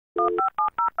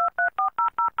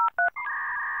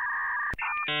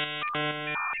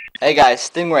Hey guys,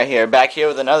 Stingray here, back here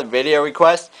with another video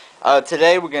request.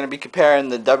 Today we're going to be comparing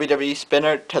the WWE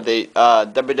spinner to the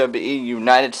WWE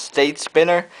United States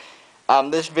spinner.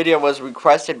 This video was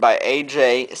requested by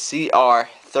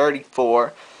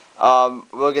AJCR34.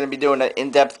 We're going to be doing an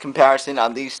in-depth comparison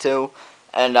on these two,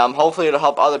 and hopefully it'll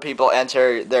help other people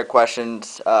answer their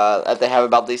questions that they have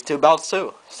about these two belts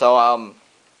too. So,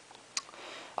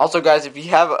 also, guys, if you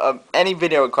have any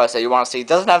video requests that you want to see, it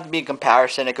doesn't have to be a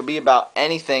comparison. It could be about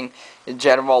anything in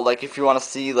general. Like if you want to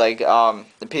see like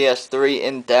the PS3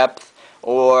 in depth,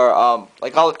 or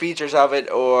like all the features of it,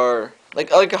 or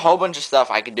like a whole bunch of stuff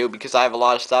I can do, because I have a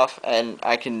lot of stuff and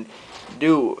I can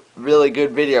do really good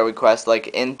video requests like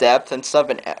in depth and stuff,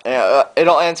 and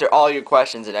it'll answer all your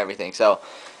questions and everything. So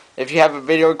if you have a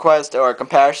video request or a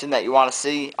comparison that you want to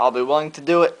see, I'll be willing to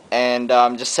do it. And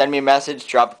just send me a message,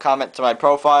 drop a comment to my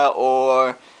profile,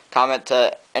 or comment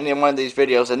to any one of these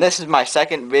videos. And this is my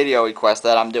second video request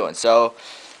that I'm doing. So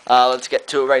let's get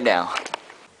to it right now.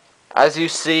 As you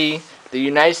see, the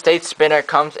United States spinner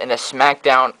comes in a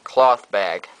SmackDown cloth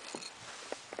bag.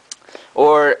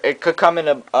 Or it could come in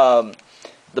the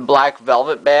black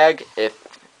velvet bag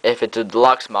if it's a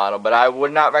deluxe model, but I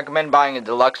would not recommend buying a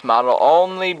deluxe model,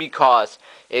 only because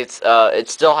it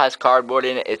still has cardboard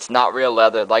in it. It's not real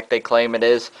leather like they claim it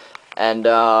is, and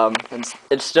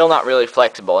it's still not really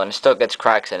flexible, and it still gets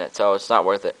cracks in it, so it's not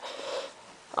worth it.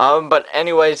 But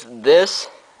anyways, this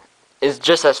is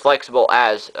just as flexible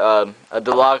as a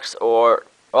deluxe, or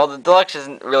well, the deluxe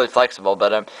isn't really flexible,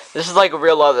 but this is like a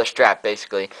real leather strap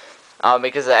basically.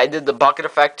 Because I did the bucket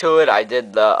effect to it, I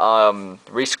did the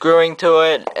rescrewing to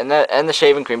it, and the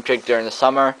shaving cream trick during the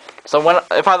summer. So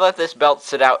if I let this belt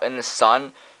sit out in the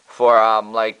sun for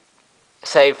like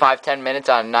say 5-10 minutes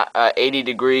on a 80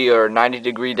 degree or 90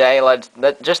 degree day,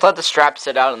 just let the strap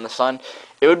sit out in the sun,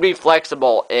 it would be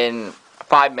flexible in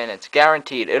 5 minutes,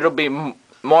 guaranteed. It'll be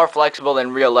more flexible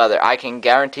than real leather. I can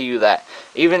guarantee you that.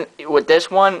 Even with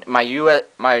this one, my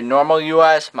normal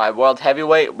US, my world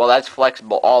heavyweight, well, that's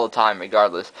flexible all the time,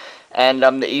 regardless. And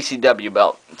the ECW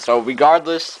belt. So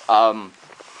regardless, you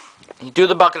do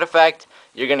the bucket effect,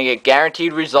 you're gonna get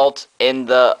guaranteed results in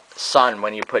the sun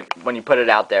when you put it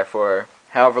out there for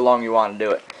however long you want to do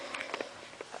it.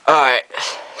 All right.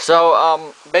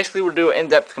 So basically, we'll do an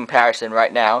in-depth comparison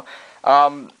right now.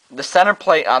 The center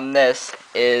plate on this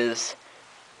is,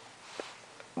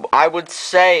 I would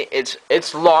say it's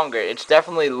longer. It's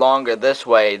definitely longer this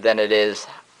way than it is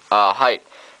height.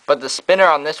 But the spinner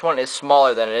on this one is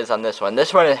smaller than it is on this one.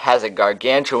 This one has a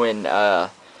gargantuan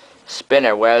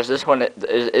spinner, whereas this one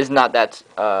is not that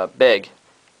big.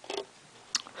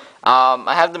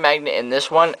 I have the magnet in this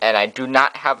one, and I do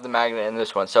not have the magnet in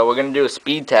this one. So we're going to do a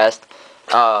speed test.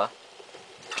 Yeah,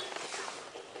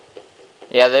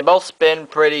 they both spin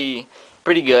pretty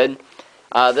good.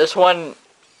 This one,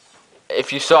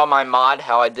 if you saw my mod,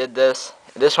 how I did this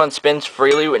one spins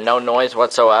freely with no noise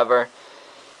whatsoever.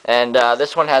 And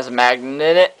this one has a magnet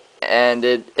in it, and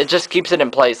it just keeps it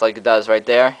in place like it does right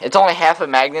there. It's only half a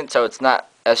magnet, so it's not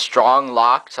a strong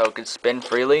lock, so it could spin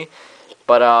freely.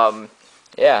 But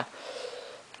yeah.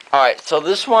 Alright, so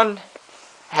this one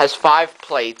has 5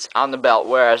 plates on the belt,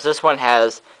 whereas this one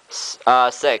has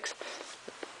 6.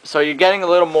 So you're getting a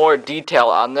little more detail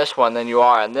on this one than you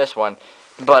are on this one.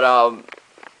 But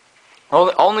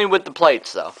only with the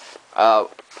plates, though.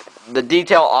 The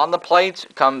detail on the plates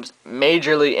comes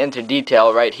majorly into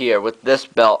detail right here with this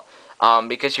belt,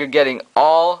 because you're getting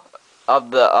all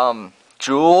of the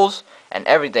jewels and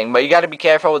everything. But you got to be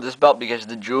careful with this belt because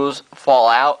the jewels fall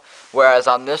out, whereas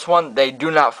on this one they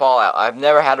do not fall out. I've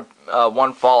never had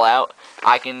one fall out.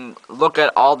 I can look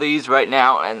at all these right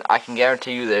now, and I can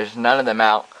guarantee you there's none of them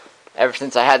out ever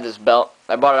since I had this belt.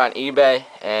 I bought it on eBay,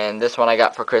 and this one I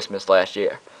got for Christmas last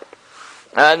year.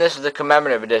 And this is the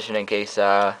commemorative edition, in case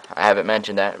I haven't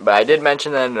mentioned that. But I did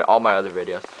mention that in all my other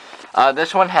videos.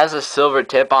 This one has a silver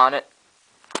tip on it.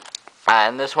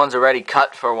 And this one's already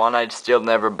cut for one. I still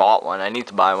never bought one. I need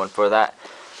to buy one for that.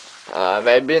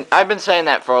 I've been saying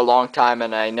that for a long time,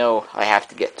 and I know I have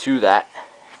to get to that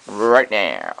right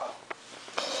now.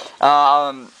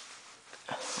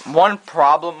 One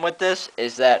problem with this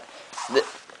is that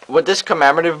with this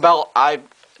commemorative belt, I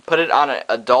put it on an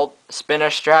adult spinner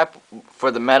strap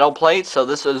for the metal plates. So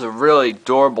this is a really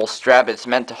durable strap. It's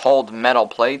meant to hold metal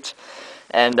plates,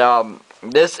 and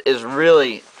this is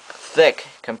really thick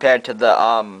compared to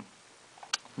the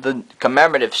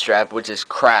commemorative strap, which is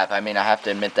crap. I mean, I have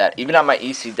to admit that. Even on my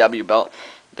ECW belt,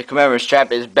 the commemorative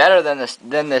strap is better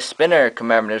than the spinner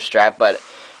commemorative strap, but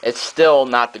it's still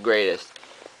not the greatest.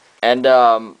 And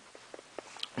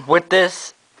with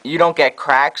this, you don't get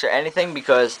cracks or anything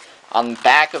because On the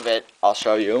back of it, I'll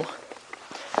show you,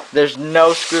 there's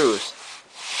no screws.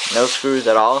 No screws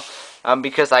at all.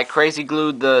 Because I crazy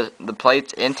glued the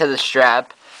plates into the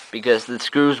strap because the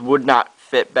screws would not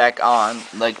fit back on.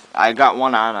 Like, I got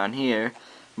one on here,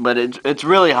 but it's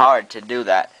really hard to do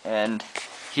that. And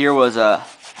here was a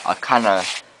kind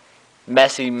of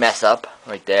messy mess up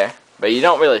right there. But you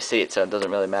don't really see it, so it doesn't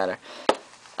really matter.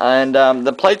 And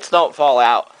the plates don't fall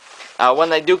out. When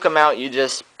they do come out, you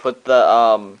just put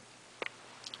the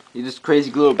you just crazy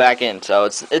glue it back in. So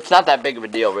it's not that big of a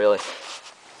deal, really.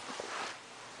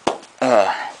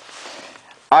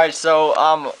 Alright, so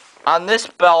on this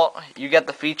belt, you get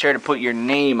the feature to put your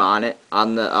name on it,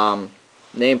 on the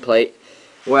nameplate.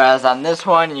 Whereas on this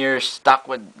one, you're stuck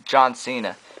with John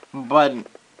Cena. But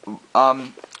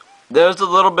there's a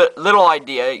little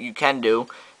idea you can do.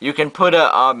 You can put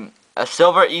a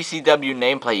silver ECW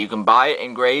nameplate. You can buy it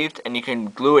engraved, and you can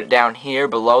glue it down here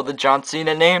below the John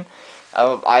Cena name.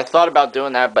 I thought about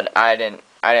doing that, but I didn't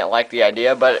like the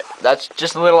idea. But that's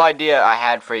just a little idea I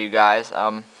had for you guys.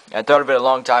 I thought of it a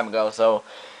long time ago, so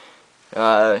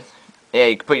yeah,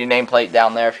 you can put your nameplate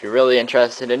down there if you're really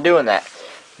interested in doing that.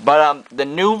 But the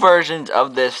new versions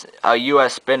of this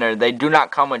US spinner, they do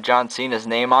not come with John Cena's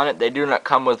name on it. They do not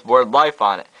come with Word Life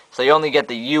on it. So you only get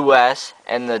the US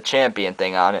and the champion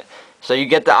thing on it. So you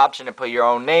get the option to put your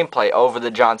own nameplate over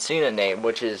the John Cena name,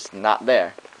 which is not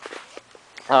there.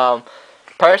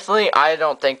 Personally, I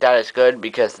don't think that is good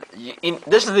because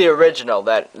this is the original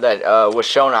that was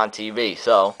shown on TV.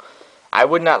 So I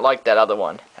would not like that other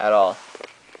one at all.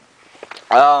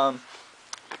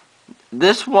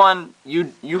 This one,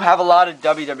 you have a lot of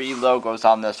WWE logos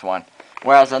on this one,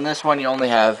 whereas on this one you only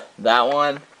have that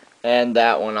one and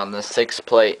that one on the 6th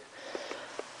plate.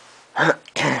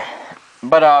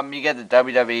 But you get the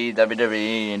WWE,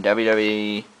 WWE, and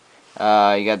WWE.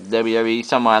 You got the WWE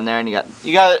somewhere on there, and you got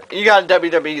a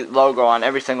WWE logo on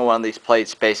every single one of these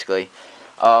plates, basically.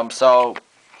 So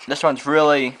this one's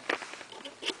really,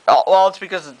 well, it's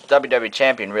because it's the WWE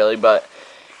champion, really, but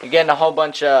you're getting a whole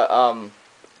bunch of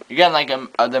you're getting like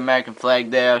the American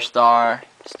flag there, star.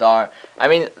 I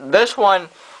mean, this one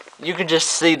you can just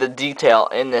see the detail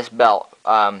in this belt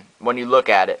when you look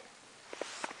at it.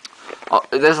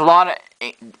 There's a lot of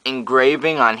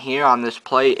engraving on here on this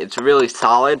plate. It's really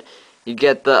solid. You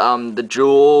get the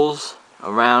jewels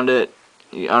around it.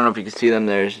 I don't know if you can see them.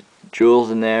 There's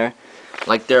jewels in there,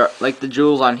 like the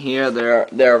jewels on here.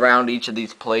 They're around each of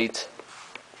these plates.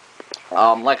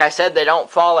 Like I said, they don't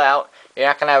fall out. You're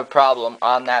not gonna have a problem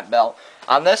on that belt.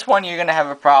 On this one, you're gonna have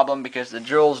a problem because the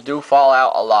jewels do fall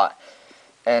out a lot,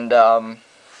 and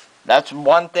that's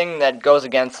one thing that goes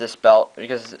against this belt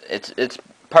because it's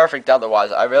perfect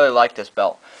otherwise. I really like this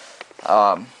belt.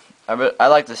 I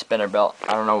like the spinner belt.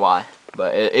 I don't know why,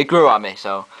 but it grew on me.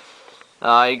 So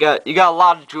you got a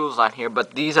lot of jewels on here,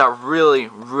 but these are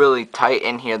really tight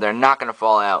in here. They're not gonna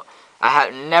fall out. I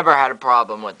have never had a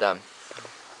problem with them.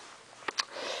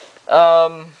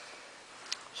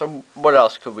 So what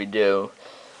else could we do?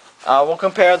 We'll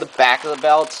compare the back of the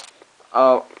belts.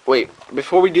 Wait,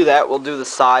 before we do that, we'll do the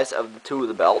size of the two of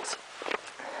the belts.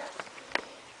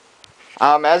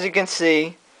 As you can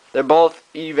see, they're both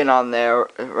even on there,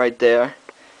 right there.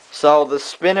 So the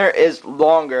spinner is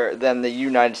longer than the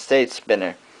United States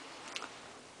spinner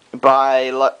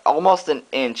by almost an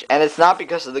inch, and it's not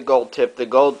because of the gold tip.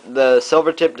 The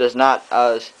silver tip does not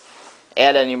add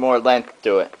any more length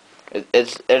to it.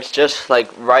 It's just like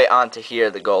right onto here,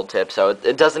 the gold tip, so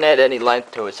it doesn't add any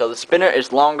length to it. So the spinner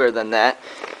is longer than that.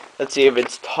 Let's see if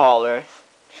it's taller.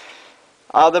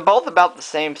 They're both about the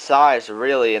same size,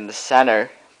 really, in the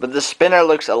center, but the spinner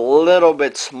looks a little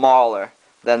bit smaller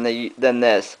than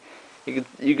this.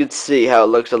 You could see how it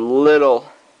looks a little.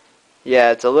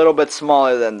 Yeah, it's a little bit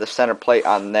smaller than the center plate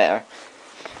on there.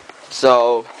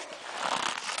 So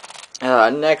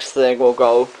next thing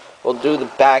we'll do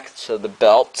the backs of the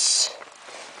belts.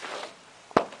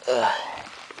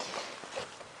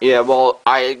 Yeah, well,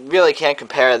 I really can't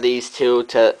compare these two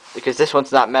because this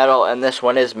one's not metal and this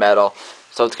one is metal.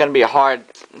 So it's going to be a hard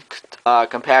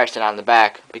comparison on the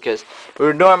back because we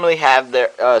would normally have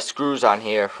the screws on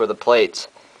here for the plates.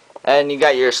 And you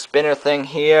got your spinner thing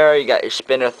here, you got your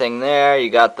spinner thing there,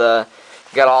 you got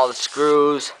all the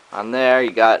screws on there, you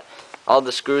got all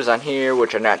the screws on here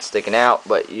which are not sticking out,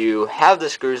 but you have the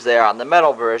screws there on the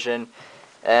metal version.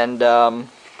 And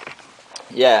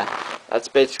yeah, that's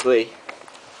basically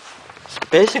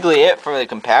it for the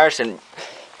comparison.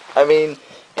 I mean,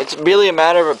 it's really a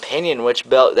matter of opinion which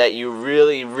belt that you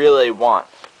really want.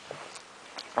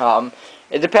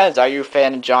 It depends. Are you a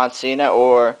fan of John Cena,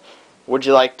 or would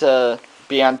you like to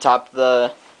be on top of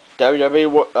the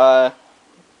WWE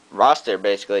roster,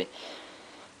 basically.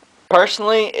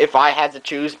 Personally, if I had to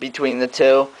choose between the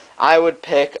two, I would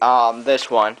pick this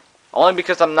one. Only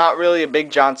because I'm not really a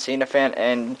big John Cena fan,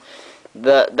 and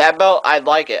that belt, I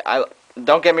like it.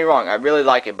 Don't get me wrong, I really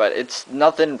like it, but it's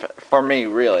nothing for me,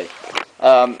 really.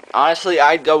 Honestly,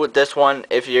 I'd go with this one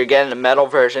if you're getting the metal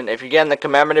version. If you're getting the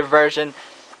commemorative version,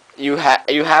 you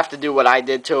have to do what I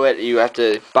did to it. You have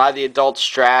to buy the adult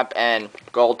strap and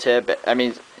gold tip. I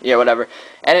mean, yeah, whatever.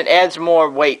 And it adds more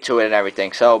weight to it and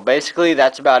everything. So basically,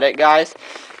 that's about it, guys.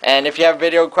 And if you have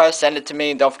video requests, send it to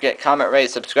me. Don't forget, comment,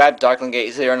 rate, subscribe.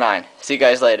 DarklingGate09. See you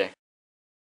guys later.